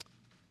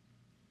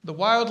The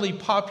wildly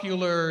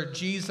popular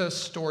Jesus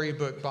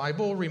Storybook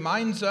Bible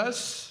reminds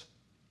us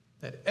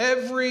that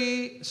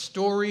every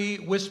story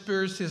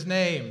whispers his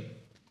name.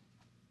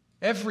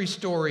 Every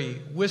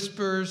story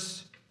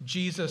whispers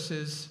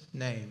Jesus'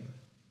 name.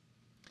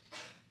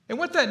 And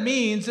what that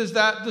means is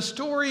that the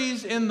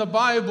stories in the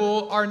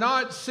Bible are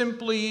not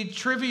simply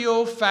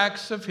trivial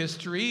facts of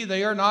history.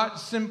 They are not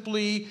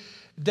simply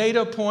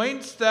data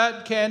points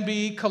that can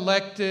be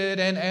collected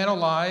and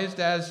analyzed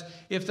as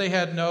if they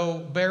had no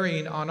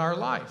bearing on our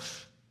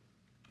life.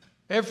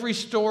 Every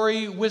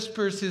story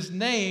whispers his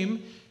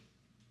name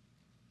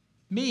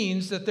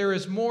means that there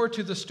is more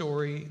to the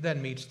story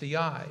than meets the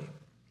eye.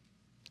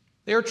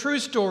 They are true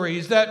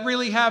stories that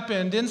really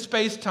happened in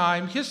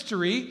space-time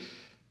history,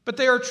 but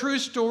they are true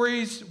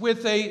stories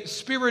with a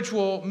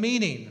spiritual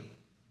meaning.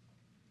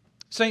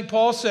 St.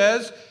 Paul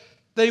says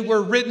they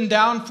were written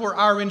down for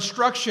our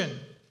instruction,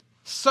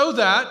 so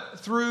that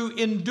through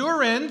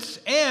endurance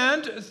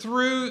and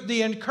through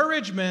the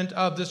encouragement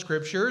of the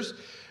Scriptures,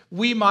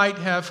 we might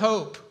have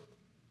hope.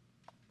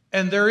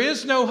 And there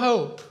is no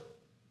hope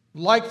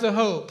like the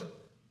hope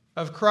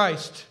of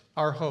Christ,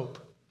 our hope.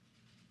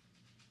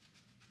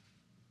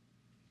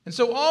 And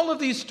so all of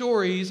these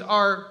stories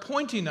are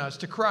pointing us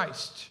to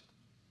Christ,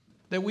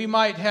 that we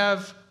might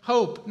have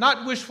hope,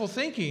 not wishful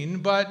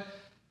thinking, but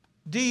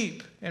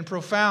deep and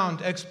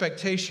profound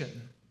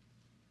expectation.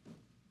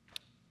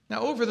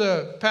 Now, over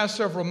the past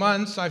several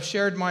months, I've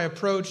shared my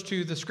approach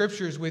to the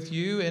Scriptures with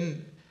you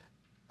in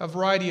a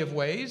variety of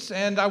ways,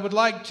 and I would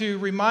like to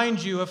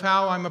remind you of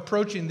how I'm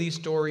approaching these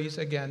stories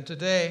again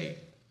today.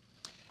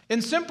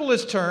 In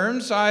simplest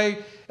terms, I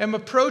am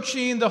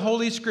approaching the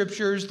Holy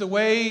Scriptures the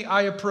way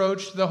I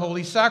approach the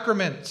Holy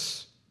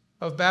Sacraments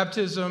of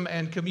baptism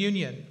and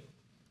communion.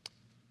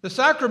 The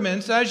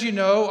sacraments, as you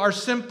know, are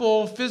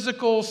simple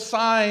physical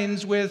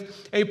signs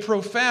with a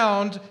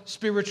profound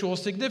spiritual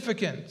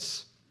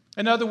significance.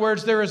 In other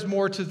words, there is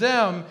more to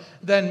them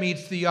than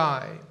meets the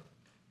eye.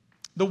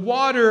 The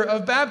water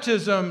of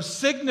baptism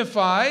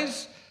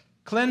signifies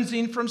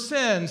cleansing from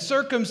sin,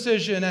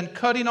 circumcision and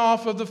cutting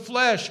off of the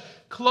flesh,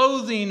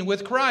 clothing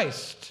with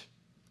Christ.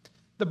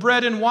 The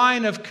bread and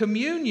wine of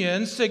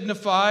communion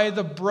signify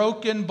the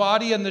broken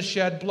body and the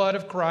shed blood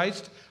of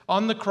Christ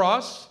on the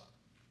cross.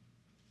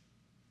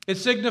 It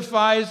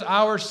signifies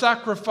our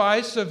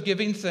sacrifice of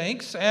giving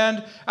thanks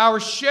and our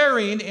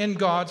sharing in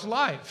God's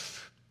life.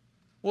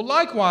 Well,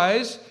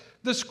 likewise,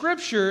 the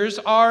Scriptures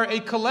are a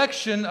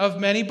collection of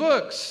many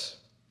books.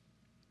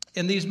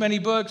 And these many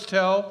books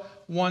tell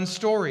one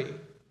story.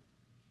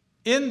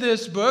 In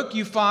this book,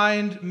 you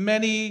find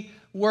many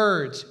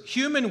words,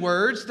 human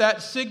words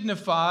that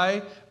signify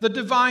the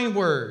divine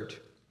word.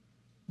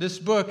 This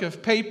book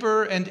of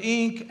paper and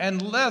ink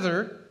and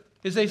leather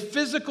is a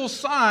physical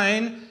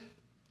sign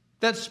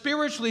that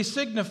spiritually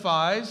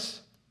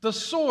signifies the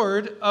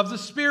sword of the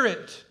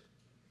Spirit.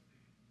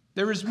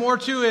 There is more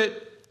to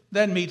it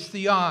than meets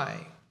the eye.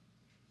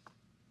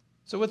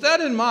 So with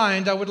that in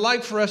mind, I would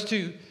like for us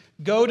to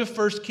go to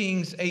 1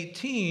 Kings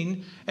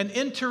 18 and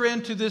enter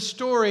into this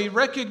story,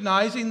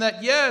 recognizing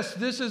that, yes,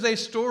 this is a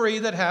story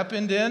that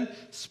happened in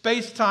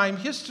space-time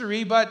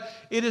history, but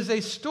it is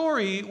a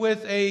story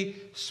with a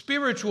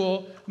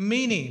spiritual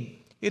meaning.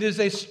 It is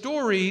a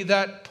story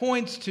that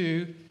points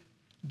to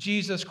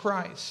Jesus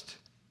Christ.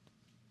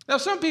 Now,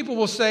 some people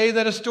will say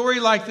that a story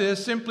like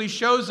this simply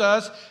shows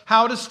us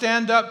how to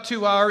stand up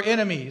to our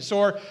enemies,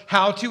 or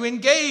how to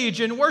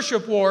engage in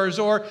worship wars,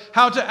 or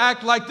how to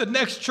act like the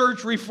next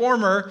church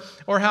reformer,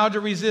 or how to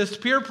resist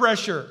peer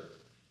pressure,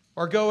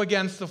 or go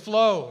against the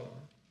flow.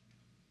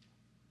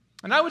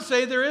 And I would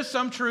say there is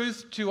some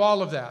truth to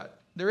all of that.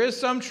 There is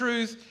some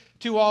truth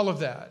to all of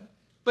that.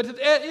 But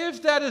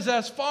if that is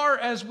as far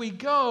as we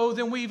go,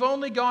 then we've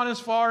only gone as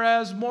far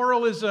as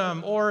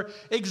moralism or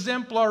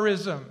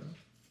exemplarism.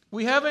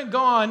 We haven't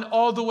gone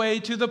all the way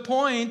to the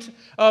point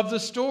of the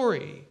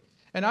story.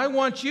 And I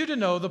want you to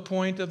know the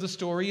point of the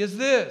story is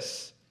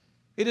this.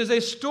 It is a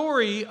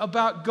story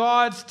about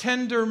God's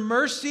tender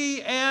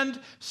mercy and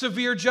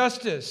severe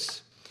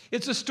justice.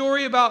 It's a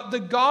story about the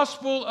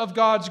gospel of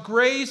God's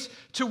grace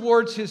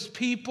towards His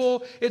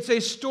people. It's a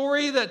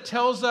story that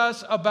tells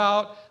us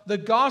about the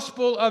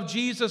gospel of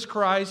Jesus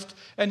Christ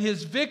and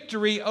His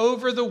victory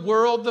over the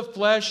world, the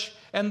flesh,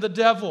 and the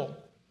devil.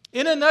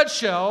 In a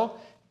nutshell,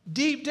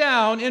 deep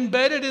down,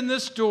 embedded in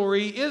this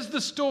story, is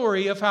the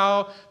story of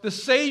how the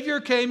Savior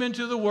came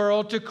into the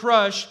world to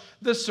crush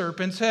the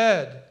serpent's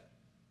head.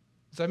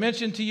 As I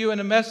mentioned to you in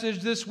a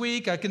message this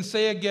week, I can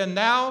say again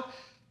now,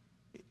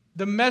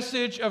 the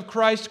message of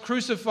Christ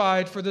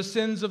crucified for the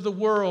sins of the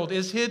world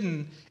is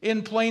hidden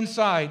in plain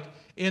sight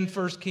in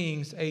 1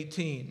 Kings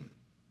 18.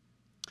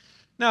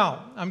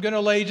 Now, I'm going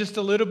to lay just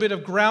a little bit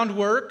of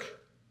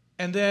groundwork,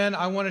 and then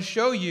I want to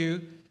show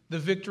you the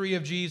victory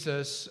of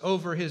Jesus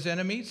over His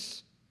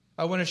enemies.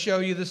 I want to show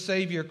you the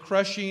Savior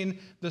crushing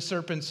the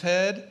serpent's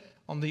head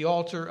on the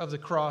altar of the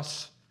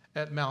cross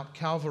at Mount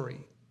Calvary.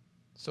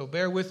 So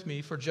bear with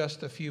me for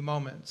just a few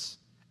moments,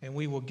 and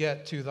we will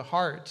get to the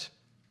heart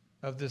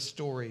of this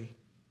story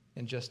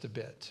in just a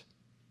bit.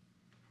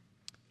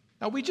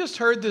 Now, we just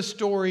heard this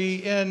story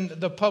in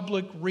the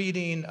public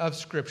reading of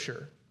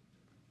Scripture.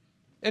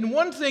 And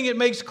one thing it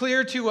makes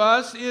clear to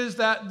us is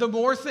that the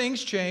more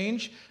things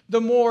change,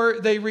 the more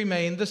they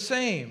remain the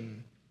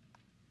same.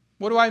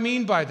 What do I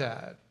mean by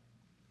that?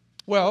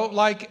 Well,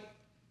 like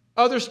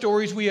other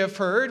stories we have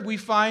heard, we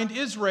find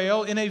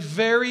Israel in a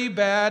very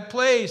bad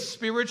place,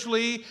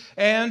 spiritually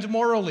and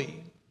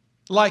morally.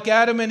 Like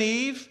Adam and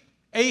Eve,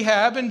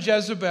 Ahab and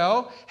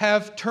Jezebel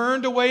have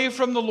turned away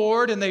from the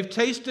Lord, and they've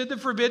tasted the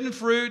forbidden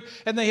fruit,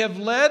 and they have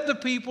led the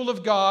people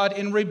of God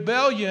in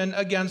rebellion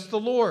against the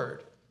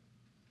Lord.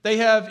 They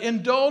have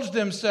indulged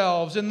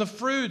themselves in the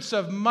fruits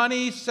of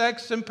money,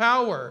 sex, and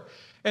power.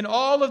 And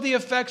all of the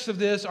effects of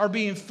this are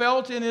being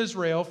felt in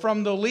Israel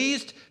from the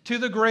least to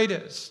the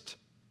greatest.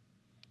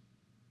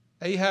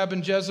 Ahab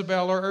and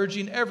Jezebel are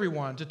urging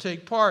everyone to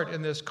take part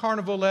in this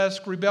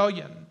carnivalesque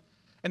rebellion.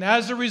 And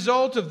as a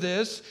result of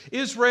this,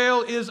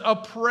 Israel is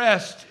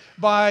oppressed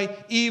by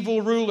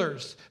evil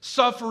rulers,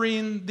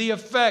 suffering the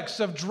effects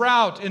of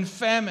drought and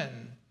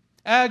famine,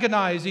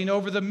 agonizing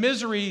over the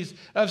miseries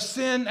of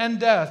sin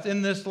and death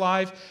in this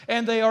life,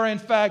 and they are in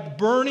fact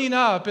burning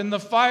up in the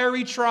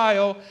fiery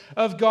trial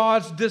of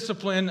God's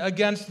discipline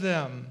against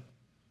them.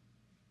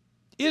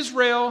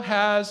 Israel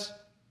has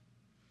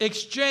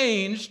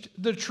exchanged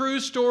the true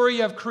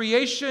story of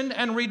creation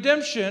and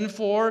redemption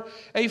for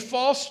a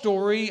false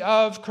story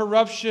of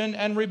corruption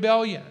and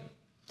rebellion.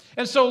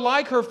 And so,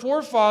 like her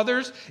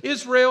forefathers,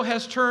 Israel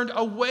has turned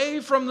away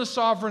from the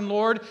sovereign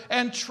Lord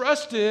and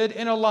trusted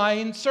in a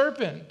lying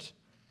serpent.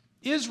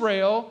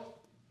 Israel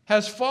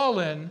has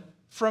fallen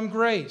from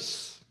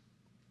grace.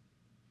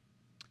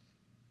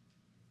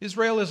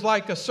 Israel is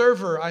like a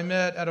server I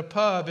met at a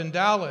pub in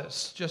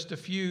Dallas just a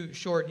few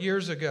short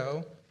years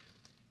ago.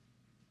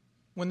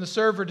 When the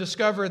server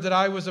discovered that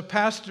I was a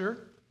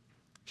pastor,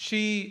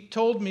 she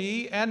told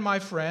me and my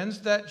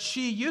friends that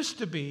she used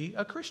to be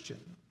a Christian.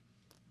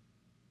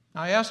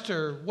 I asked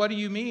her, "What do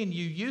you mean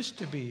you used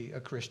to be a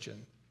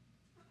Christian?"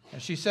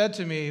 And she said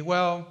to me,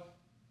 "Well,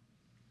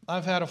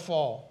 I've had a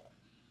fall,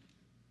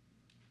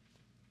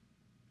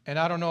 and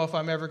I don't know if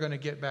I'm ever going to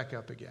get back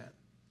up again."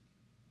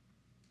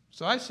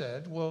 So I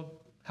said, "Well,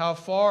 how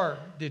far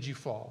did you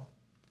fall?"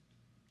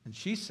 And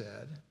she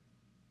said,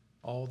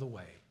 "All the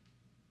way.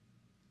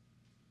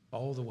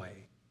 All the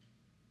way."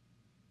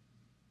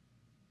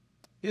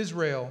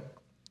 Israel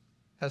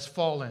has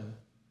fallen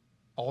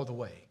all the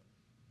way.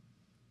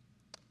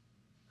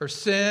 Her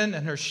sin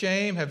and her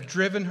shame have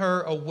driven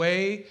her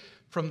away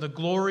from the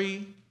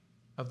glory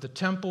of the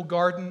temple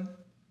garden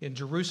in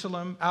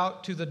Jerusalem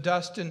out to the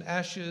dust and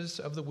ashes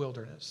of the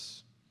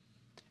wilderness.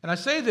 And I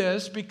say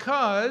this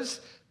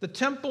because the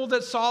temple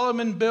that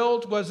Solomon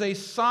built was a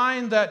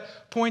sign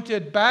that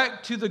pointed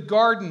back to the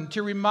garden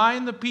to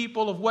remind the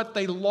people of what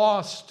they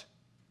lost.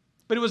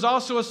 But it was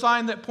also a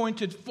sign that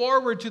pointed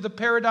forward to the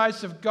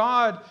paradise of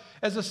God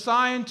as a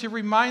sign to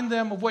remind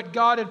them of what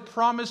God had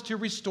promised to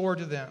restore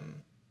to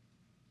them.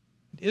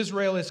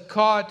 Israel is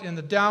caught in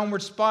the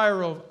downward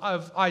spiral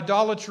of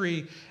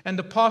idolatry and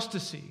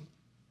apostasy.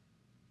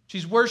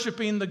 She's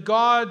worshiping the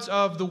gods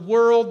of the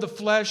world, the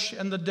flesh,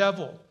 and the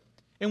devil.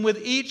 And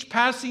with each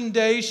passing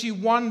day, she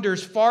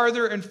wanders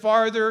farther and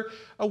farther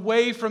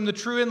away from the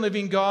true and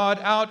living God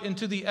out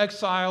into the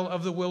exile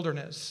of the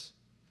wilderness.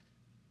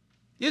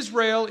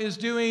 Israel is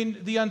doing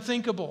the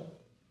unthinkable.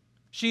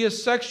 She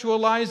is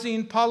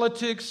sexualizing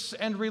politics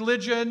and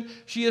religion.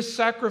 She is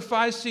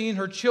sacrificing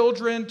her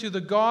children to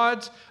the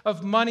gods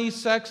of money,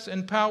 sex,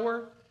 and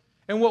power.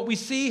 And what we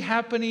see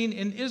happening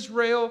in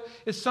Israel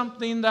is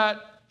something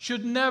that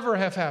should never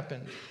have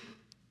happened.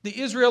 The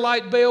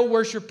Israelite Baal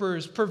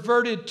worshipers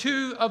perverted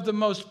two of the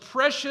most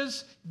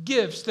precious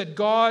gifts that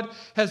God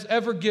has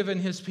ever given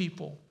his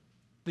people: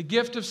 the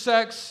gift of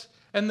sex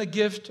and the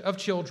gift of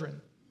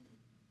children.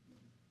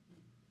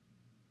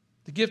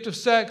 The gift of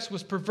sex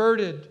was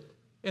perverted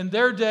in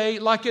their day,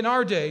 like in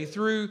our day,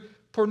 through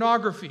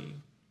pornography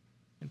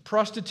and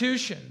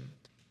prostitution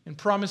and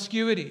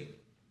promiscuity.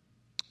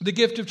 The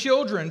gift of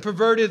children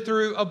perverted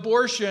through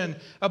abortion,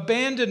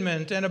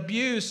 abandonment, and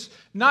abuse,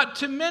 not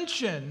to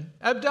mention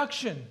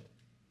abduction.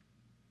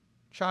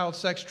 Child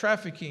sex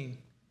trafficking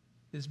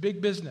is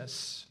big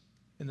business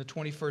in the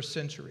 21st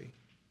century,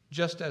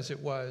 just as it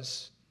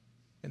was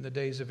in the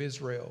days of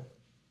Israel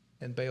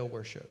and Baal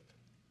worship.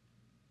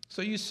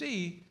 So you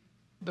see,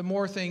 the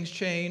more things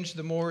change,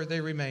 the more they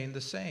remain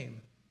the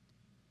same.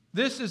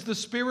 This is the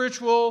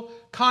spiritual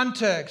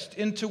context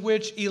into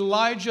which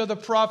Elijah the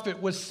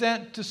prophet was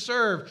sent to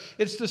serve.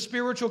 It's the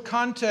spiritual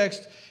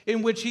context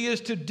in which he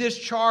is to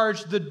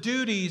discharge the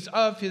duties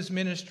of his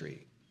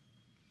ministry.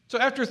 So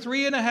after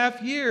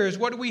 3.5 years,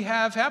 what do we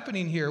have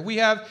happening here? We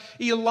have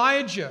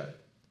Elijah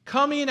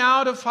coming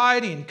out of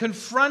hiding,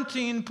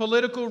 confronting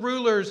political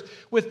rulers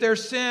with their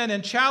sin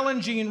and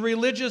challenging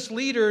religious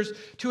leaders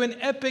to an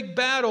epic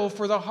battle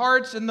for the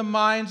hearts and the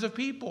minds of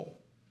people.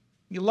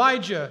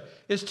 Elijah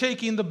is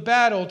taking the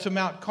battle to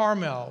Mount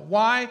Carmel.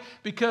 Why?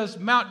 Because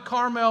Mount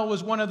Carmel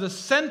was one of the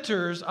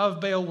centers of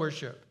Baal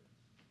worship.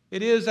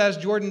 It is, as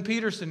Jordan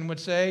Peterson would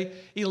say,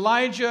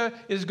 Elijah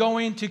is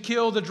going to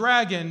kill the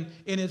dragon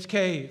in its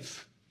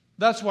cave.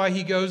 That's why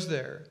he goes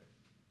there.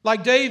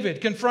 Like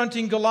David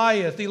confronting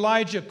Goliath,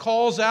 Elijah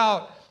calls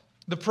out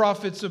the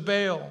prophets of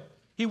Baal.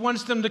 He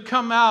wants them to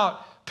come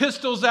out,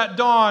 pistols at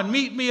dawn,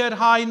 meet me at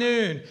high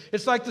noon.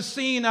 It's like the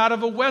scene out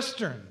of a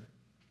Western.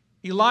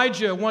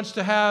 Elijah wants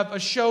to have a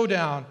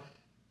showdown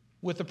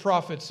with the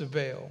prophets of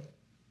Baal.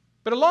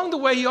 But along the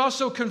way, he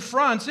also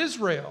confronts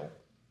Israel.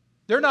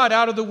 They're not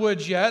out of the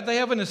woods yet. They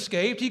haven't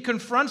escaped. He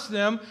confronts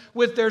them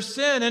with their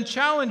sin and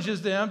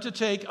challenges them to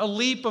take a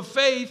leap of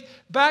faith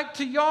back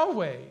to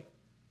Yahweh.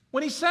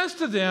 When he says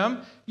to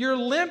them, you're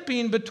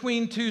limping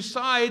between two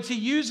sides, he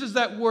uses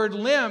that word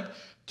limp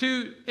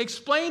to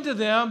explain to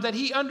them that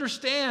he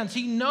understands,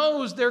 he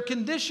knows their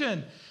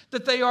condition,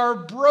 that they are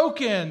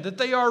broken, that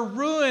they are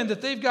ruined,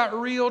 that they've got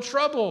real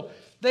trouble.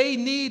 They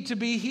need to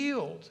be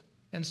healed.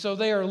 And so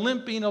they are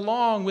limping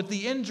along with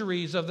the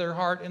injuries of their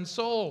heart and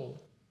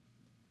soul.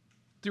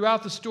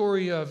 Throughout the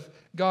story of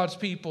God's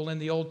people in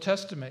the Old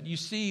Testament, you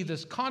see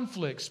this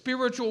conflict,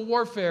 spiritual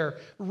warfare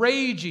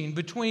raging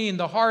between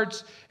the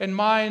hearts and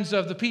minds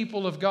of the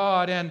people of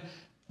God and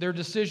their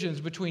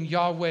decisions between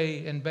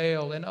Yahweh and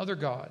Baal and other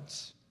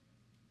gods.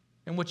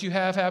 And what you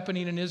have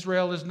happening in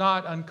Israel is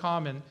not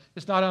uncommon.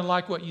 It's not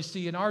unlike what you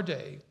see in our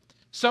day.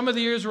 Some of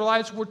the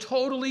Israelites were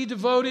totally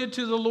devoted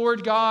to the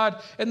Lord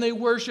God, and they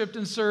worshiped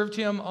and served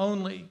him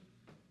only.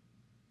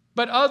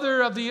 But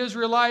other of the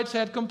Israelites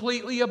had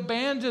completely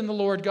abandoned the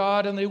Lord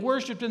God, and they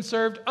worshiped and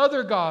served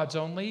other gods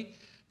only.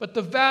 But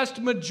the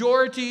vast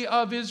majority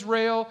of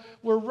Israel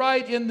were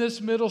right in this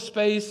middle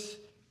space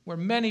where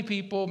many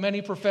people,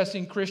 many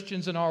professing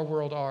Christians in our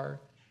world are.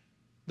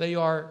 They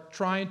are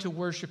trying to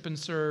worship and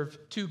serve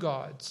two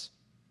gods,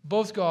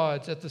 both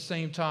gods at the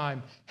same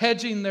time,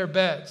 hedging their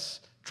bets,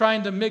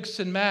 trying to mix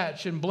and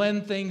match and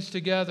blend things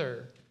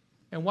together.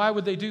 And why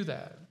would they do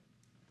that?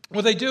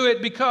 Well, they do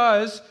it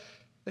because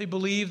they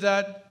believe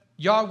that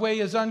Yahweh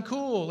is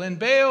uncool and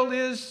Baal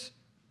is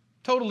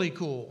totally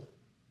cool.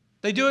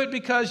 They do it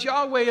because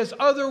Yahweh is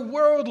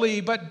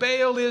otherworldly, but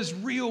Baal is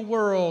real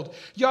world.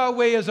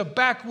 Yahweh is a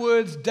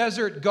backwoods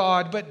desert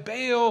god, but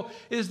Baal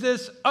is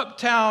this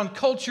uptown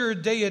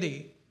cultured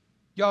deity.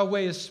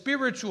 Yahweh is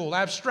spiritual,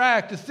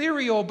 abstract,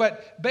 ethereal,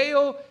 but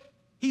Baal,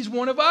 he's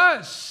one of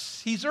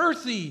us. He's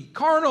earthy,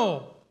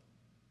 carnal,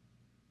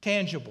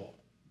 tangible.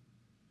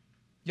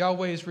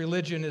 Yahweh's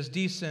religion is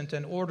decent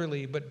and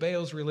orderly, but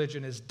Baal's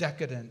religion is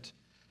decadent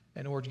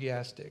and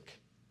orgiastic.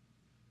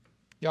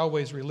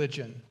 Yahweh's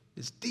religion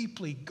is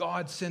deeply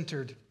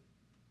God-centered,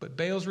 but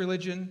Baal's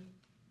religion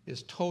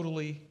is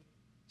totally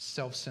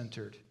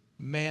self-centered,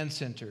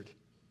 man-centered.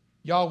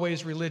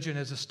 Yahweh's religion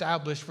is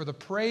established for the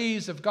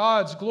praise of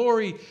God's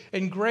glory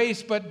and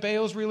grace, but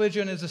Baal's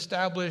religion is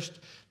established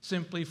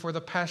simply for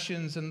the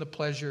passions and the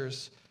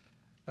pleasures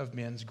of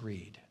men's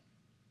greed.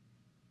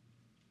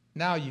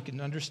 Now you can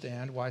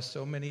understand why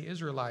so many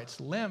Israelites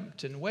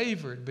limped and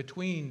wavered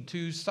between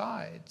two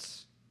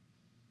sides.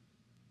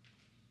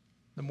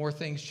 The more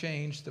things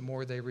change, the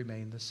more they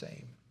remain the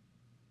same.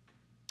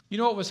 You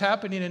know what was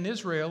happening in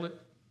Israel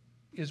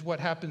is what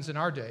happens in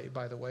our day,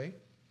 by the way.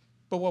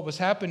 But what was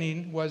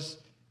happening was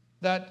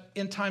that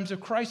in times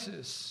of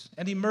crisis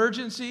and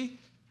emergency,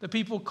 the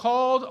people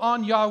called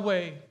on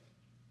Yahweh.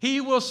 He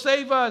will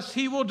save us.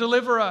 He will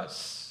deliver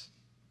us.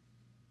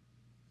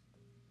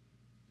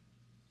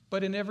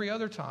 But in every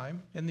other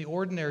time, in the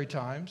ordinary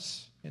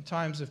times, in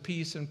times of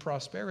peace and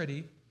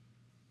prosperity,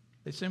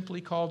 they simply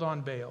called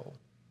on Baal,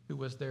 who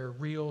was their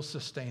real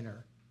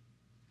sustainer,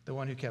 the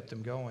one who kept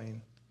them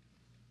going.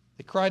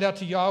 They cried out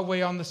to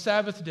Yahweh on the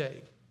Sabbath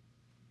day,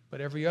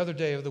 but every other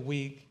day of the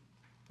week,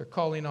 they're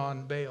calling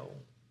on Baal,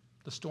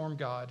 the storm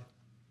god,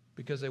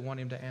 because they want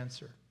him to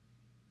answer.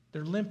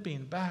 They're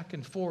limping back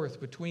and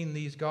forth between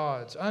these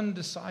gods,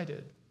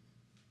 undecided,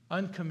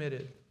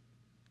 uncommitted,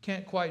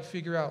 can't quite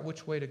figure out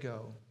which way to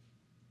go.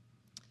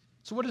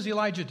 So what does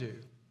Elijah do?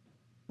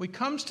 Well, he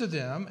comes to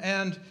them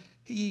and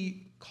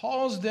he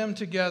calls them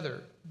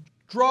together.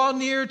 Draw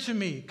near to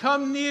me.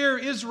 Come near,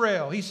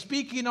 Israel. He's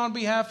speaking on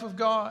behalf of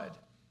God.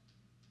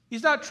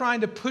 He's not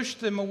trying to push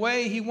them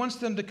away. He wants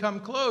them to come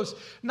close,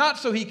 not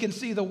so he can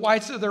see the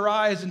whites of their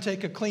eyes and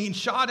take a clean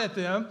shot at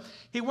them.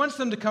 He wants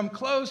them to come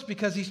close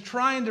because he's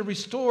trying to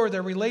restore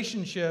their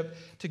relationship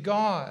to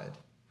God.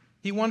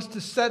 He wants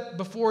to set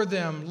before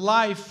them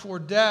life or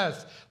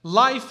death,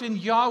 life in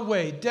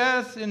Yahweh,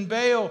 death in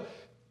Baal.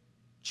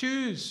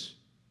 Choose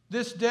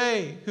this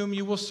day whom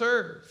you will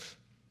serve.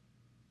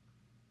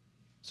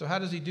 So how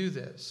does he do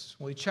this?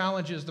 Well, he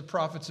challenges the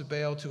prophets of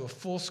Baal to a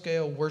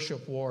full-scale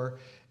worship war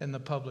in the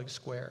public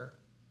square.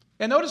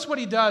 And notice what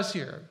he does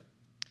here.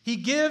 He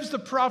gives the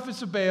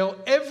prophets of Baal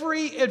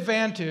every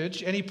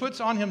advantage, and he puts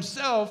on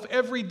himself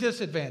every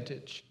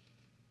disadvantage.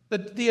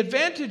 The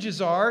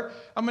advantages are,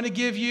 I'm going to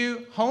give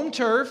you home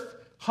turf,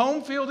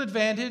 home field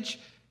advantage.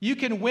 You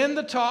can win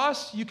the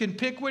toss. You can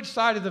pick which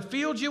side of the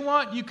field you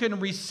want. You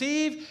can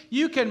receive.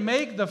 You can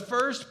make the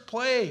first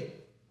play.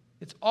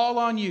 It's all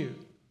on you.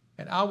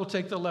 And I will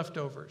take the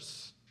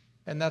leftovers.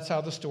 And that's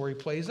how the story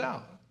plays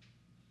out.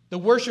 The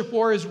worship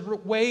war is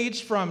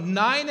waged from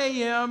 9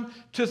 a.m.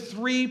 to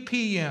 3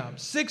 p.m.,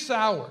 6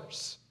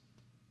 hours.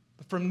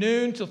 From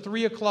noon till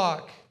 3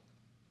 o'clock,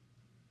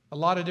 a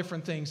lot of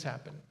different things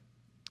happen.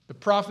 The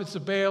prophets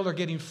of Baal are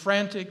getting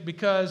frantic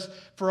because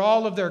for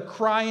all of their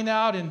crying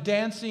out and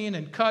dancing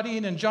and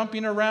cutting and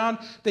jumping around,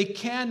 they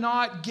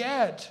cannot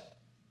get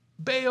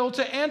Baal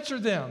to answer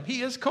them.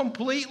 He is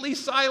completely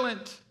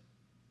silent.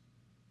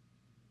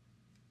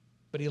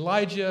 But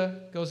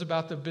Elijah goes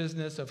about the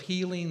business of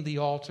healing the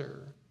altar.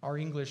 Our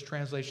English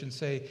translations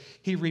say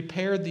he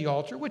repaired the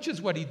altar, which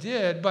is what he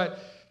did, but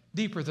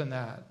deeper than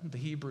that, the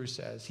Hebrew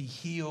says he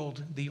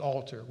healed the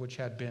altar which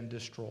had been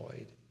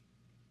destroyed.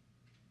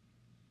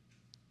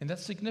 And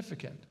that's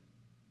significant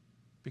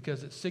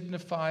because it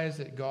signifies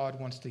that God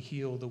wants to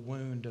heal the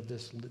wound of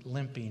this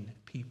limping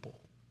people.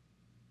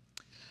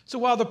 So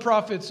while the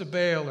prophets of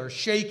Baal are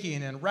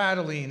shaking and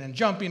rattling and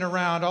jumping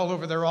around all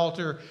over their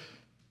altar,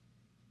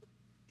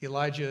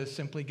 Elijah is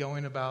simply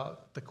going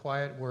about the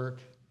quiet work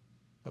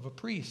of a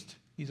priest.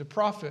 He's a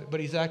prophet, but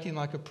he's acting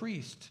like a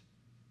priest.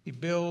 He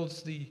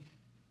builds the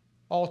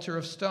altar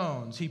of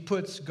stones. He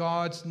puts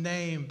God's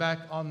name back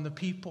on the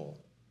people.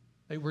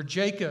 They were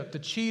Jacob, the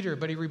cheater,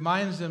 but he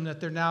reminds them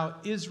that they're now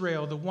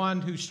Israel, the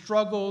one who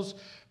struggles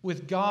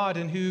with God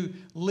and who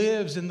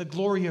lives in the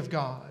glory of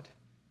God.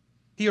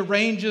 He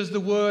arranges the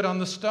wood on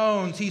the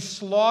stones. He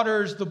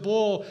slaughters the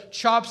bull,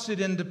 chops it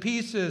into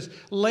pieces,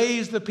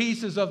 lays the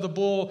pieces of the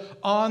bull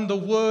on the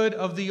wood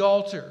of the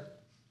altar.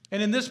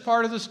 And in this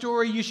part of the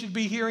story, you should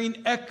be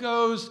hearing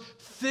echoes,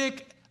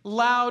 thick,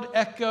 loud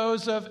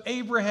echoes of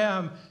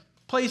Abraham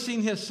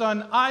placing his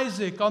son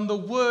Isaac on the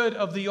wood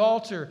of the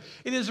altar.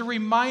 It is a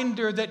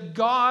reminder that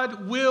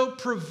God will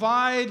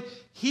provide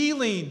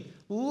healing,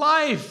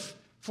 life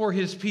for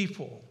his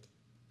people.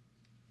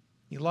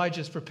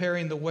 Elijah is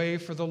preparing the way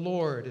for the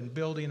Lord and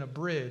building a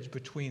bridge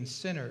between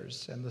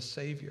sinners and the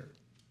Savior.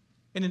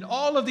 And in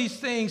all of these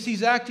things,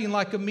 he's acting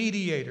like a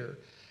mediator.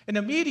 And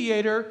a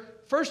mediator,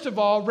 first of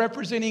all,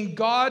 representing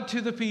God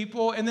to the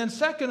people, and then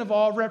second of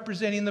all,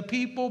 representing the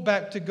people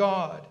back to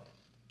God.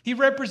 He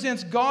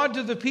represents God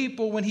to the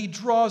people when he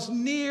draws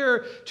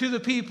near to the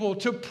people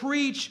to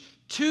preach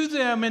to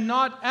them and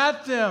not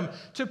at them,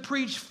 to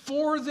preach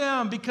for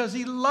them because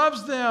he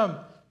loves them,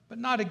 but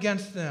not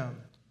against them.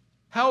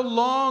 How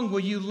long will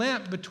you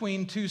limp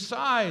between two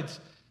sides?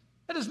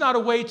 That is not a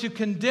way to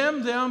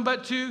condemn them,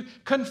 but to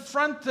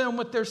confront them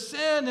with their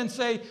sin and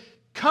say,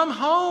 come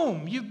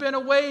home, you've been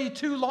away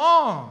too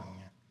long.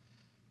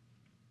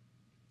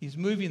 He's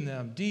moving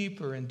them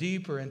deeper and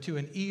deeper into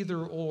an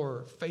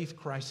either-or faith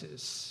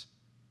crisis.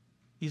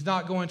 He's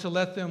not going to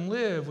let them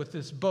live with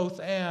this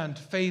both-and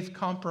faith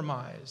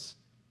compromise.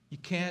 You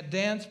can't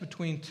dance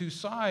between two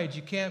sides.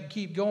 You can't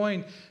keep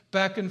going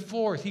back and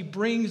forth. He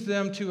brings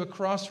them to a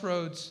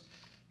crossroads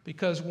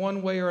because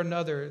one way or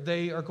another,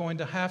 they are going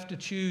to have to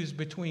choose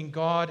between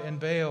God and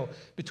Baal,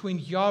 between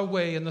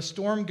Yahweh and the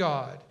storm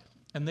god,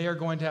 and they are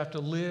going to have to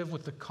live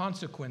with the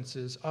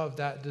consequences of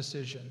that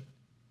decision.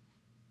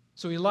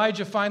 So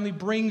Elijah finally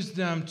brings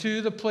them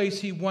to the place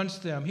he wants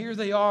them. Here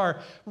they are,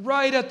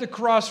 right at the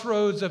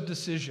crossroads of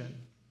decision.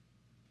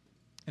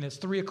 And it's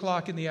 3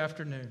 o'clock in the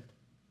afternoon.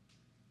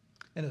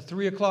 And at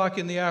 3 o'clock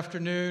in the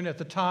afternoon, at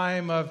the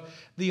time of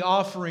the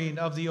offering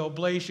of the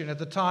oblation, at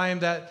the time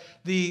that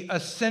the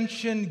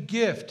ascension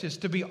gift is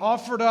to be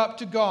offered up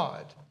to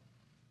God,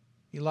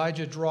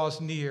 Elijah draws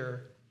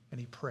near and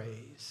he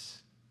prays.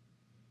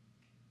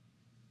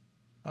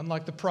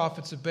 Unlike the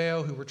prophets of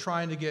Baal who were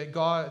trying to get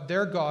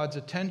their God's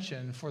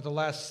attention for the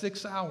last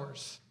 6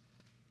 hours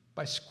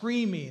by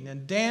screaming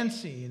and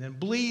dancing and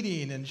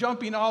bleeding and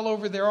jumping all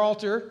over their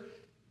altar,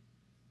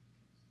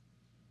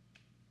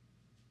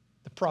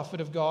 the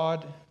prophet of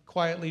God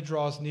quietly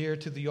draws near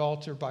to the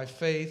altar by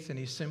faith and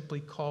he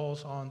simply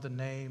calls on the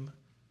name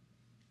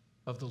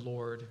of the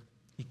Lord.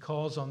 He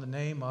calls on the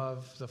name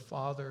of the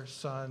Father,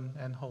 Son,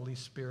 and Holy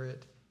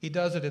Spirit. He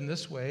does it in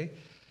this way.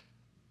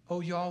 O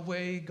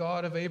Yahweh,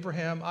 God of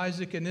Abraham,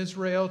 Isaac, and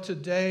Israel,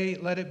 today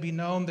let it be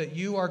known that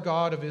you are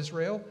God of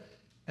Israel,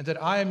 and that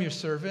I am your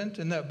servant,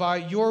 and that by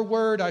your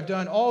word I've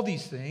done all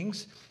these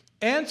things.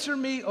 Answer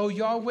me, O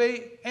Yahweh,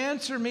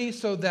 answer me,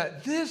 so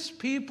that this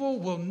people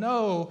will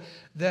know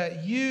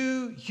that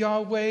you,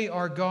 Yahweh,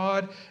 are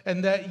God,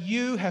 and that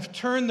you have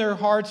turned their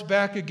hearts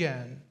back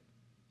again.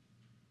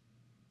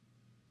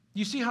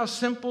 You see how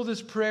simple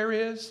this prayer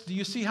is? Do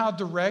you see how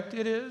direct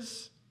it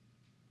is?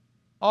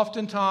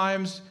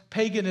 Oftentimes,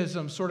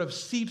 paganism sort of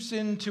seeps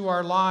into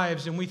our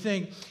lives, and we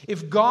think,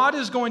 if God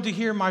is going to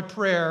hear my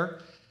prayer,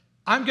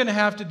 I'm going to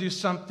have to do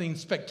something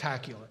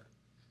spectacular.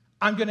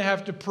 I'm going to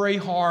have to pray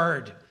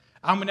hard.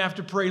 I'm going to have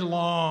to pray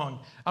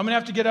long. I'm going to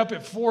have to get up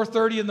at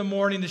 4:30 in the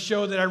morning to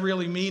show that I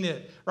really mean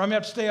it. Or I'm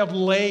going to have to stay up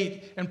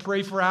late and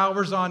pray for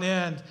hours on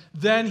end.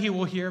 Then he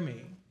will hear me.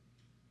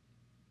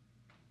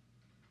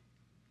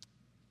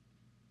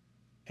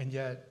 And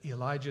yet,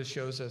 Elijah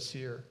shows us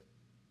here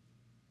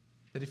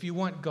that if you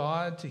want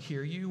God to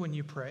hear you when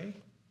you pray,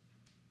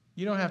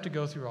 you don't have to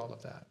go through all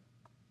of that.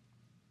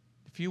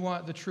 If you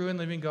want the true and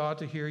living God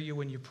to hear you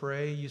when you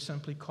pray, you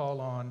simply call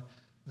on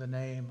the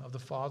name of the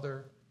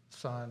Father,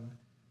 Son,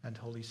 and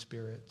Holy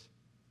Spirit,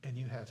 and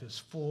you have his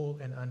full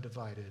and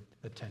undivided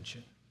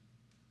attention.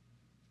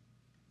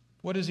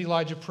 What does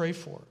Elijah pray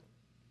for?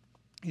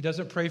 He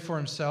doesn't pray for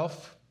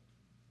himself.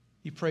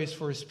 He prays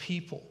for his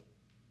people.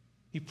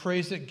 He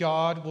prays that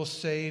God will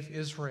save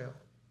Israel.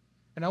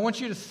 And I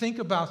want you to think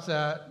about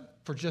that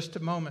for just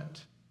a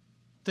moment.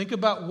 Think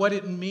about what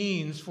it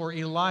means for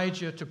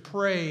Elijah to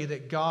pray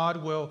that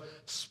God will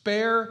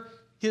spare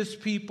his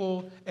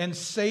people and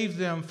save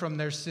them from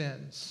their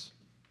sins.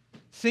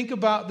 Think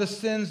about the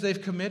sins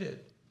they've committed: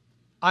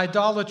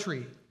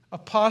 idolatry,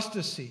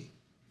 apostasy,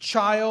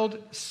 child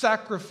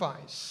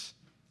sacrifice,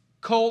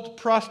 cult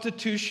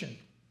prostitution,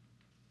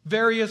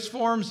 various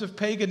forms of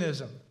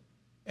paganism.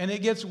 And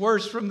it gets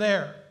worse from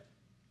there.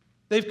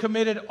 They've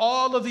committed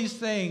all of these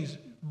things,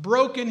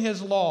 broken his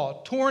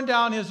law, torn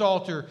down his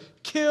altar,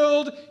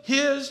 killed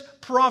his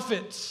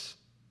prophets.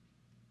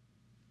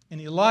 And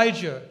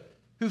Elijah,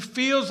 who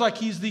feels like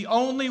he's the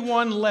only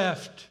one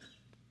left,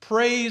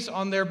 prays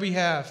on their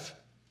behalf.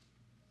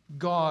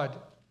 God,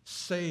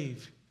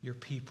 save your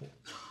people.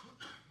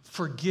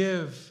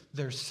 Forgive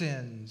their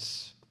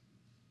sins.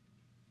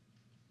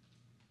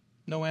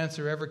 No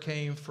answer ever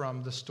came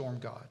from the storm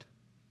god.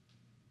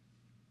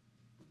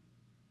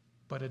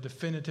 But a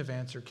definitive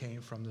answer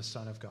came from the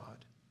Son of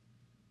God.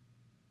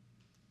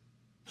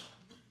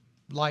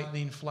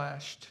 Lightning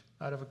flashed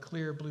out of a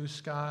clear blue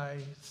sky.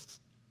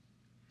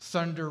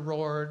 Thunder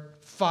roared.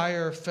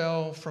 Fire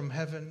fell from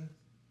heaven.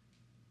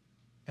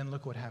 And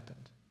look what happened.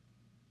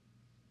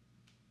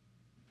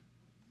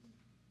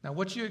 Now,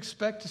 what you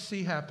expect to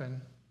see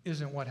happen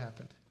isn't what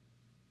happened.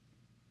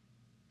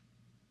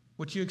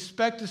 What you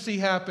expect to see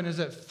happen is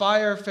that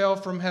fire fell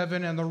from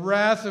heaven and the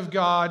wrath of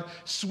God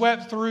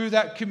swept through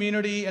that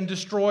community and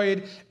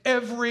destroyed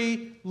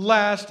every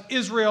last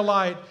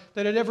Israelite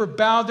that had ever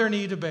bowed their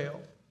knee to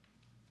Baal.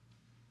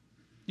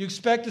 You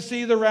expect to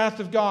see the wrath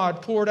of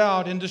God poured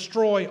out and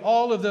destroy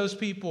all of those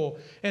people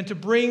and to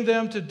bring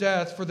them to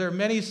death for their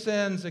many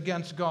sins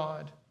against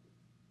God.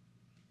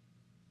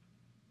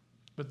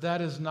 But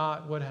that is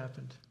not what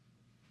happened.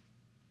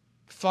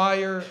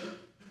 Fire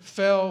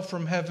fell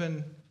from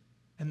heaven,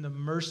 and the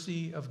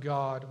mercy of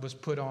God was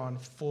put on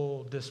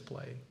full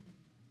display,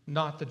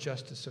 not the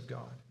justice of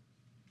God.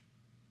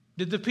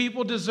 Did the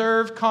people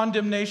deserve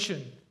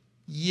condemnation?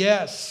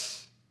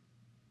 Yes.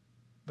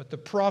 But the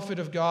prophet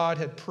of God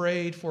had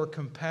prayed for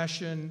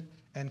compassion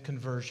and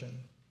conversion.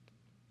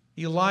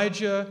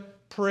 Elijah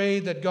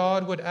prayed that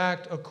God would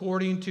act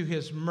according to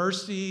his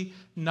mercy,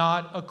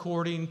 not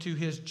according to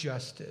his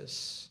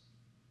justice.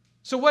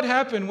 So what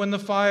happened when the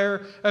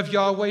fire of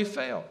Yahweh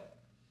fell?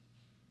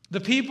 The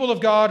people of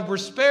God were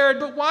spared,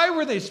 but why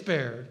were they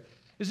spared?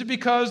 Is it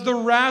because the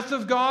wrath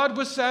of God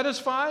was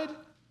satisfied?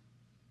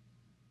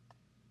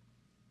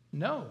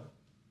 No.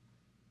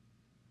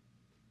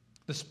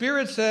 The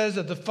Spirit says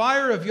that the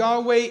fire of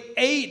Yahweh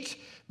ate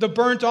the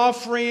burnt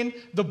offering,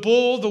 the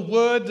bull, the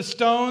wood, the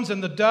stones,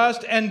 and the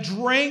dust, and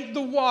drank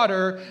the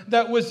water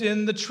that was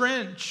in the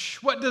trench.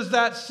 What does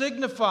that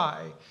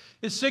signify?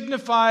 It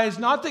signifies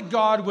not that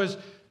God was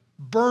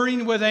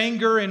burning with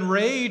anger and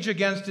rage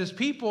against his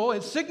people.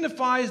 It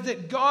signifies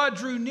that God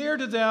drew near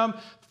to them,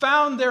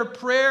 found their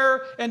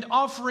prayer and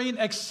offering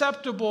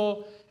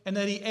acceptable, and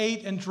that he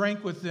ate and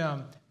drank with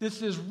them.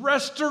 This is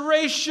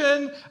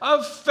restoration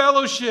of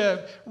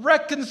fellowship,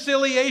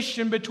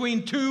 reconciliation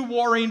between two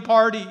warring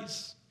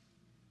parties.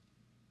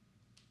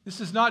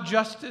 This is not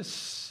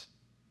justice.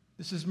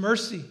 This is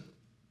mercy.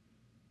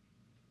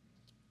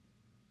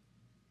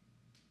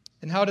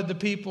 And how did the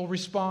people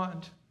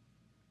respond?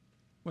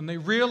 When they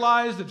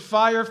realized that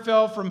fire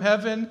fell from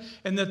heaven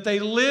and that they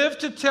lived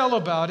to tell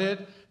about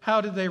it,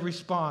 how did they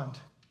respond?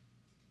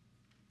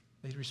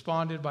 They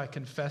responded by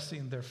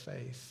confessing their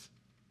faith.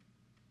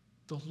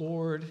 The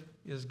Lord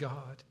is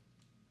God.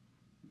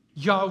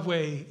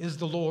 Yahweh is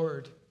the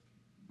Lord.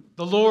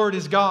 The Lord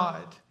is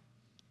God.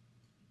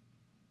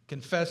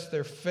 Confess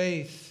their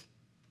faith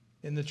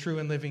in the true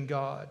and living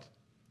God.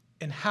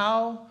 And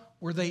how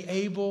were they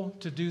able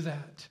to do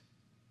that?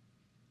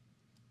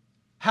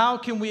 How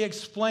can we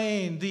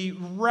explain the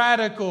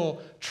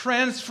radical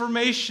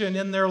transformation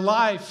in their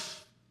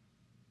life?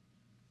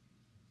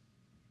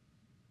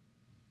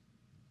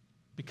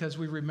 Because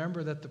we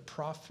remember that the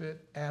prophet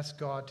asked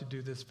God to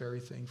do this very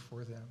thing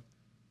for them.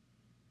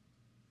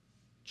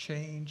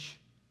 Change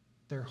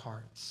their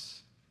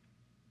hearts.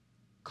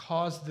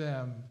 Cause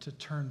them to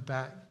turn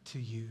back to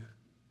you.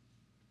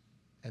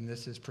 And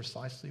this is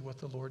precisely what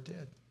the Lord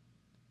did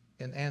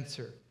in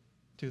answer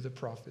to the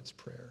prophet's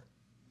prayer.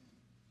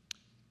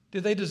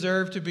 Did they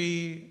deserve to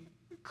be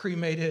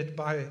cremated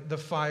by the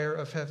fire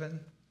of heaven?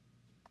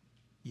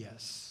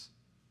 Yes.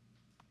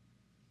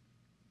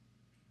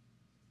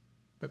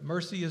 But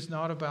mercy is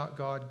not about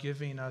God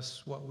giving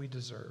us what we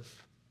deserve.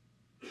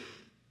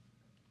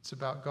 It's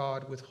about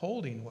God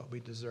withholding what we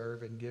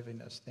deserve and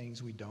giving us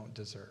things we don't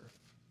deserve.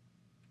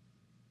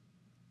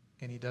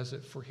 And he does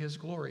it for his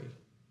glory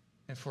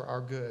and for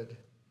our good.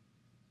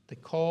 They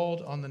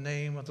called on the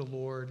name of the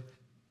Lord,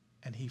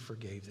 and he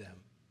forgave them.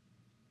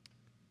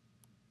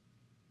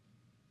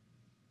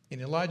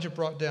 And Elijah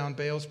brought down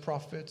Baal's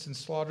prophets and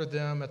slaughtered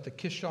them at the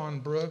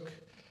Kishon brook.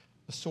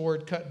 The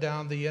sword cut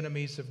down the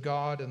enemies of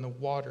God, and the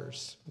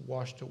waters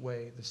washed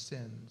away the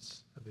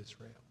sins of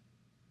Israel.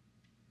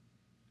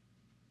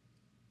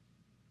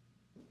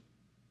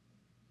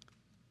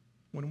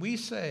 When we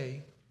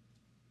say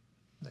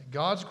that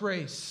God's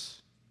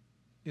grace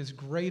is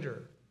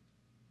greater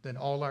than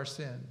all our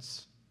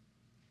sins,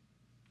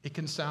 it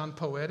can sound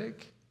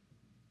poetic.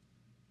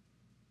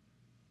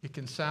 It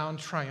can sound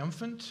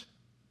triumphant.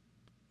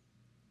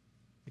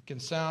 It can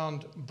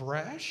sound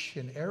brash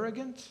and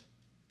arrogant.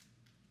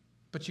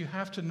 But you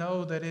have to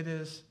know that it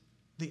is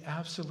the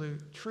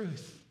absolute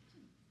truth.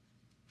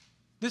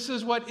 This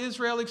is what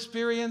Israel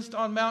experienced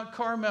on Mount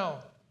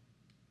Carmel.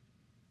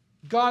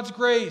 God's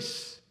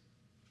grace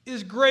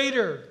is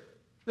greater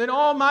than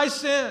all my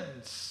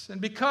sins.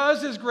 And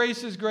because His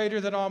grace is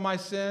greater than all my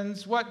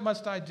sins, what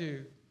must I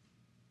do?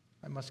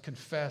 I must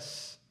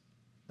confess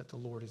that the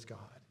Lord is God.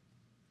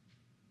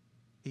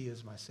 He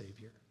is my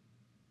Savior.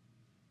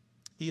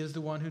 He is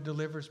the one who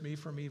delivers me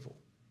from evil.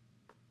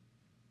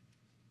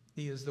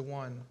 He is the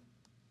one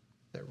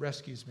that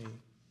rescues me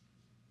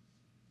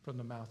from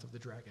the mouth of the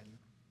dragon.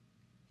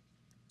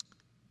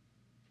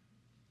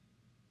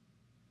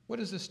 What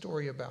is this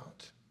story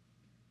about?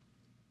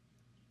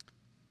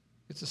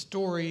 It's a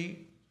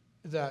story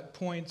that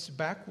points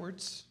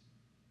backwards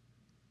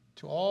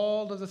to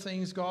all of the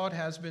things God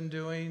has been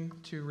doing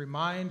to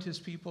remind His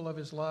people of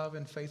His love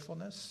and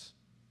faithfulness.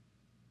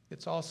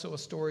 It's also a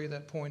story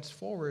that points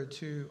forward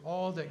to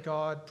all that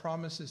God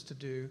promises to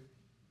do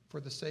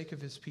for the sake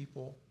of His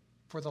people,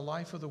 for the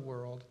life of the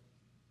world,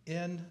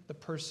 in the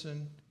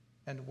person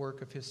and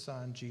work of His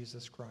Son,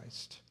 Jesus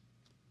Christ.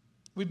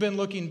 We've been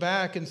looking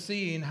back and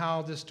seeing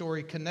how this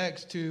story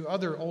connects to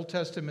other Old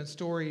Testament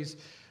stories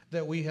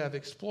that we have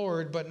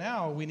explored, but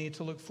now we need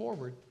to look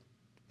forward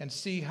and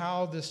see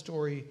how this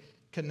story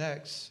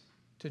connects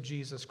to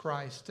Jesus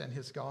Christ and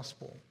His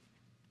gospel.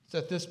 It's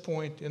at this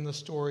point in the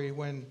story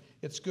when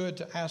it's good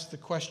to ask the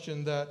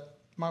question that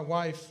my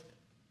wife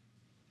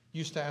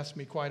used to ask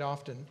me quite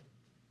often.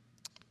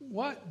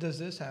 What does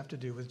this have to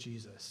do with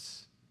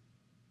Jesus?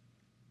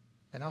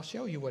 And I'll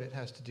show you what it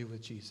has to do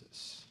with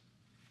Jesus.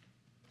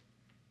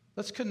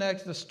 Let's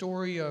connect the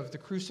story of the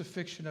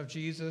crucifixion of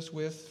Jesus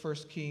with 1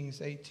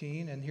 Kings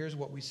 18, and here's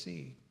what we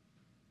see.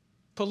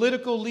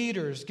 Political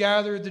leaders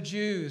gathered the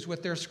Jews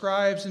with their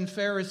scribes and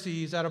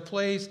Pharisees at a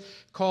place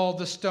called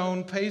the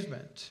Stone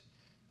Pavement.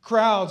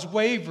 Crowds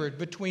wavered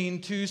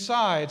between two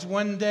sides.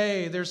 One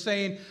day they're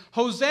saying,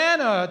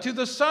 "Hosanna to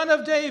the Son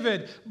of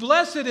David.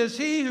 Blessed is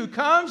he who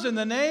comes in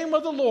the name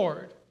of the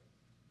Lord."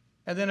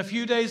 And then a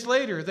few days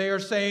later they are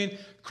saying,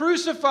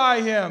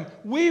 "Crucify him.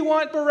 We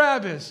want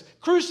Barabbas.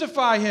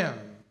 Crucify him."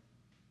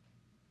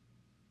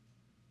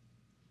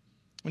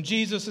 When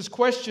Jesus is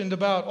questioned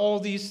about all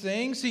these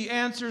things, He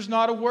answers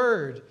not a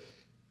word.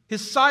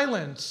 His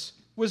silence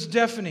was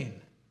deafening.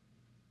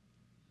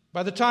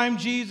 By the time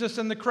Jesus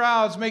and the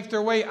crowds make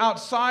their way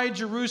outside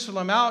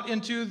Jerusalem, out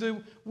into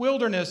the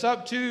wilderness,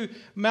 up to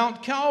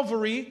Mount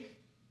Calvary,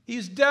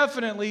 He's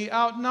definitely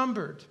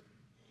outnumbered.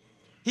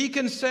 He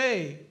can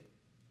say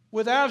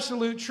with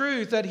absolute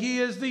truth that He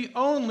is the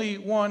only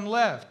one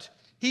left.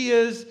 He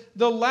is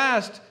the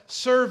last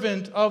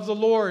servant of the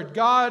Lord,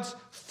 God's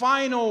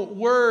final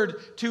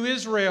word to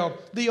Israel,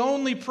 the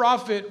only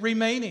prophet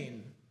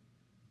remaining.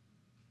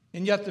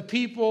 And yet the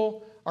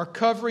people are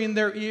covering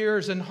their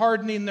ears and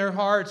hardening their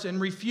hearts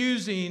and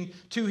refusing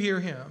to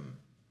hear Him.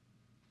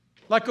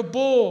 Like a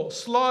bull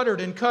slaughtered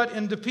and cut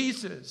into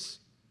pieces,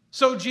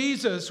 so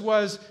Jesus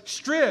was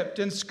stripped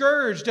and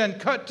scourged and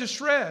cut to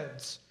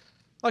shreds.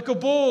 Like a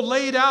bull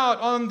laid out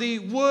on the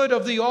wood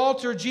of the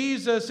altar,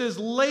 Jesus is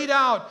laid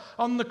out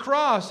on the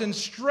cross and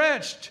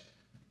stretched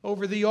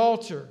over the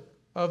altar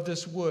of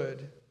this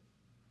wood.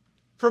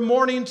 From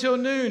morning till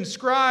noon,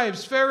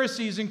 scribes,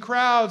 Pharisees, and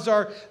crowds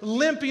are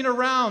limping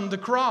around the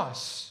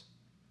cross,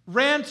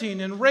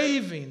 ranting and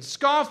raving,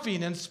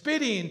 scoffing and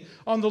spitting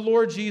on the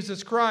Lord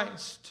Jesus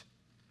Christ.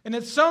 And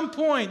at some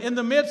point, in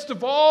the midst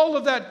of all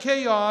of that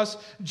chaos,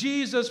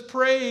 Jesus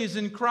prays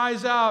and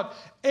cries out,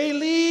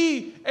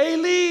 "Eli,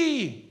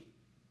 Eli."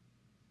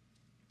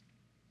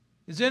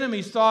 His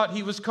enemies thought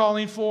He was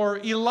calling for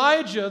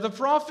Elijah the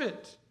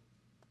prophet.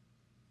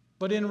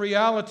 But in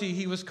reality,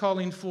 He was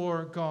calling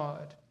for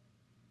God.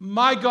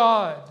 "My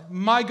God,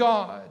 my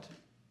God."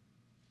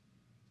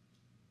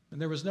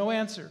 And there was no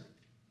answer.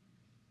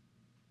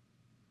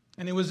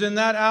 And it was in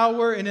that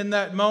hour and in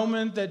that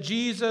moment that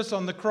Jesus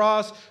on the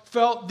cross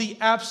felt the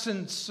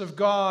absence of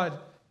God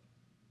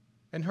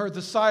and heard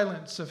the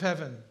silence of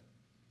heaven.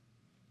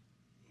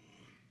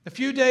 A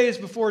few days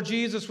before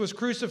Jesus was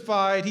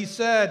crucified, He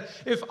said,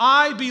 "If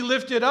I be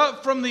lifted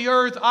up from the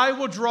earth, I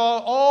will draw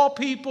all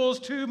peoples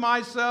to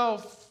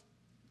myself."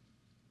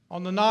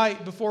 On the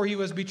night before He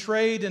was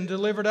betrayed and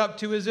delivered up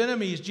to His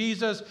enemies,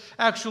 Jesus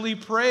actually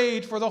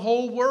prayed for the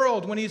whole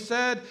world when He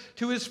said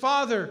to His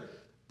Father,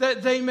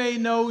 "That they may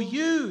know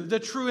You, the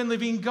true and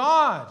living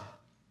God,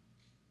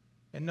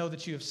 and know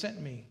that You have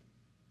sent Me."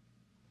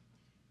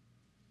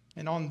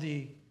 And on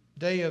the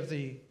day of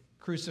the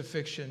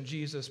crucifixion,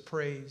 Jesus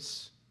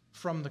prays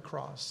from the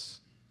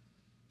cross,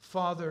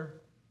 Father,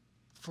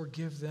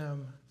 forgive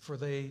them, for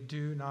they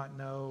do not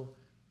know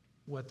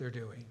what they're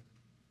doing.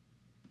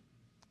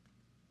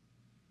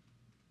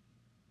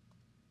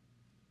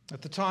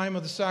 At the time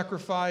of the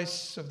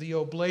sacrifice of the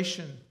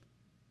oblation,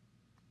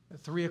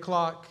 at 3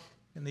 o'clock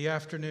in the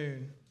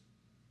afternoon,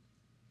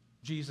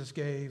 Jesus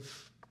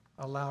gave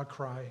a loud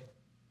cry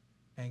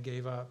and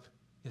gave up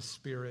his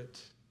spirit,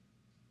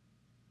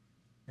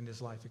 and his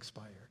life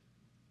expired.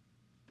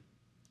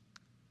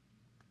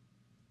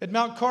 At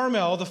Mount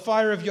Carmel, the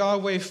fire of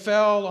Yahweh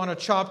fell on a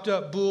chopped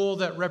up bull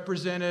that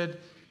represented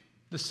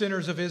the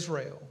sinners of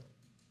Israel.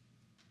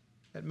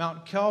 At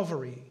Mount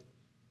Calvary,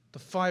 the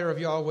fire of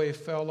Yahweh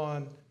fell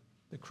on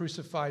the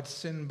crucified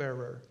sin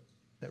bearer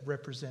that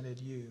represented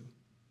you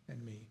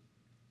and me.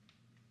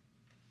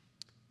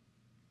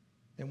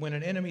 And when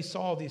an enemy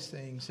saw these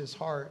things, his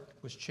heart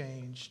was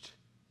changed.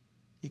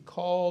 He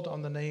called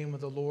on the name of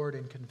the Lord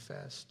and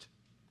confessed,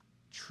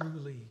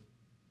 truly,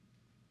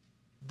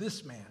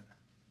 this man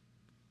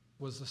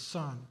was the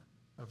Son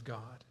of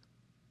God.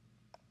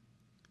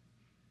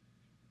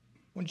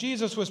 When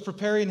Jesus was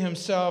preparing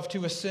himself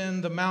to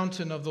ascend the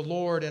mountain of the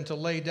Lord and to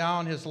lay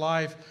down his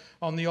life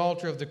on the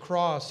altar of the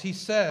cross, he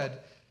said,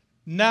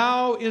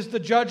 now is the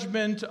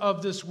judgment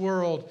of this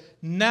world.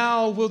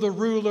 Now will the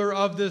ruler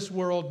of this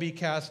world be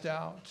cast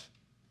out.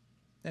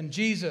 And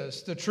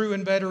Jesus, the true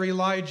and better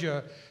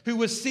Elijah, who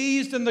was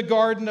seized in the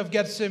Garden of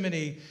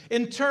Gethsemane,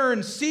 in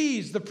turn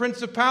seized the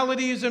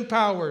principalities and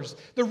powers,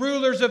 the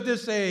rulers of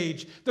this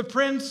age, the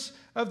prince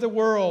of the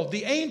world,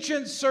 the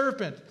ancient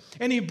serpent,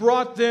 and he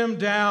brought them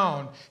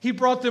down. He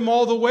brought them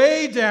all the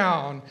way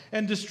down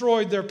and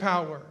destroyed their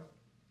power.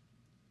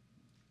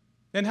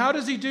 And how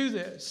does he do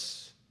this?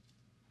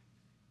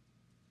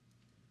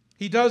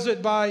 He does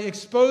it by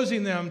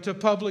exposing them to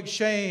public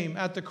shame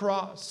at the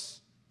cross.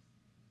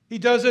 He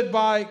does it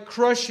by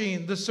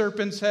crushing the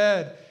serpent's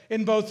head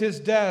in both his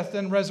death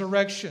and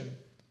resurrection.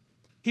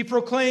 He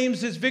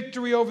proclaims his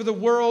victory over the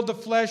world, the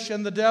flesh,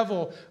 and the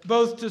devil,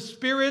 both to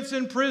spirits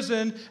in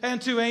prison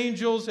and to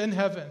angels in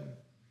heaven.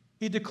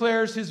 He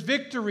declares his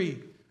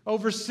victory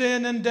over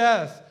sin and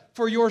death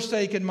for your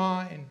sake and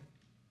mine.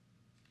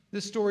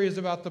 This story is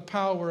about the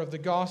power of the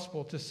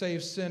gospel to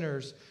save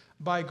sinners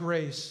by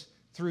grace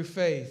through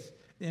faith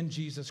in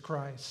Jesus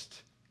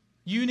Christ.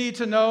 You need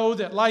to know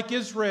that, like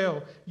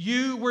Israel,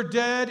 you were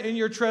dead in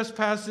your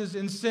trespasses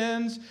and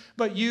sins,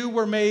 but you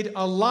were made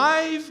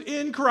alive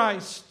in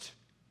Christ.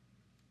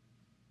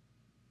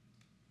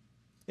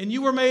 And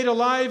you were made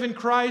alive in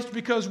Christ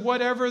because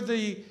whatever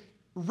the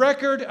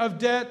record of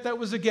debt that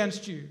was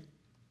against you,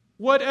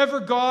 whatever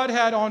God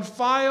had on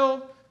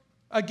file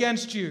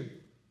against you,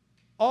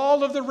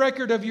 all of the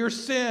record of your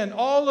sin,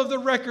 all of the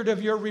record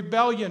of your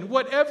rebellion,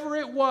 whatever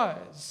it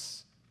was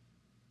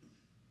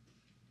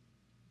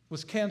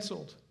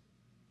canceled,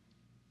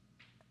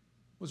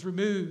 was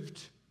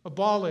removed,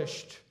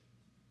 abolished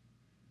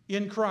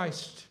in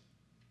Christ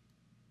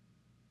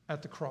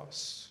at the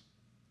cross.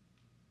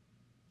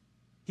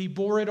 He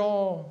bore it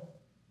all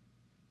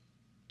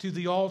to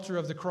the altar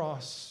of the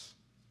cross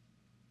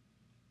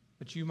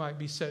that you might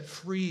be set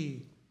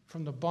free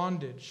from the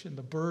bondage and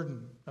the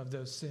burden of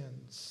those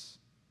sins.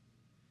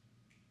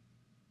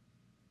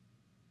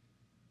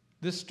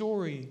 This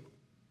story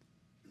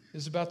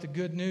is about the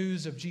good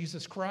news of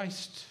Jesus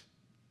Christ,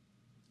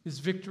 his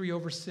victory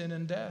over sin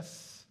and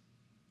death.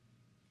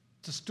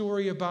 It's a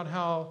story about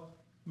how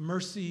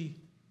mercy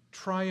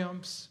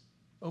triumphs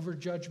over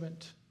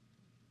judgment.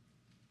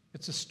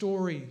 It's a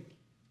story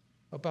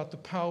about the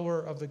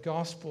power of the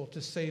gospel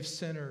to save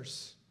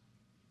sinners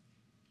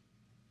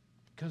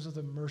because of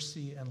the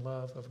mercy and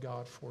love of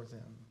God for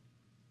them.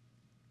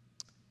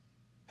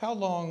 How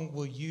long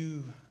will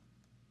you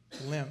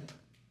limp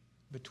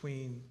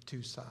between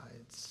two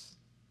sides?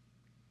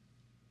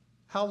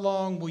 How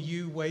long will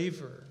you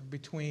waver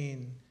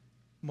between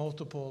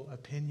multiple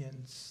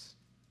opinions?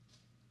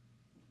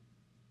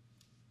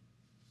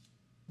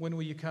 When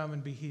will you come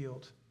and be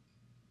healed?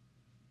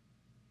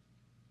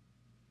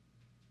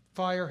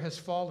 Fire has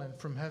fallen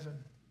from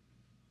heaven.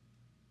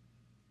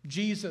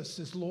 Jesus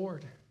is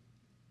Lord.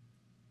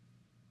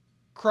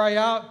 Cry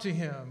out to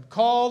him.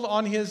 Call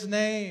on his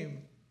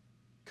name.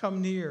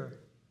 Come near.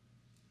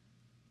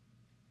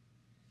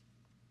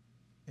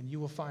 And you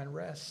will find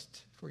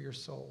rest for your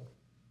soul.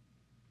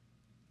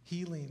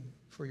 Healing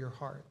for your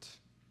heart.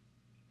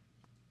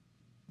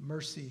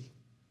 Mercy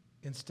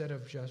instead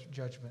of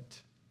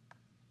judgment.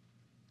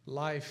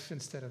 Life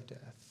instead of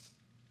death.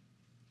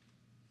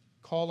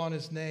 Call on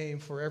his name,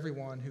 for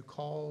everyone who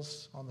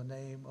calls on the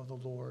name of the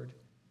Lord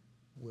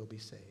will be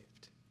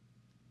saved.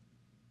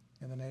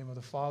 In the name of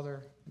the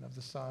Father, and of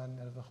the Son,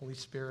 and of the Holy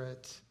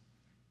Spirit,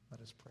 let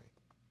us pray.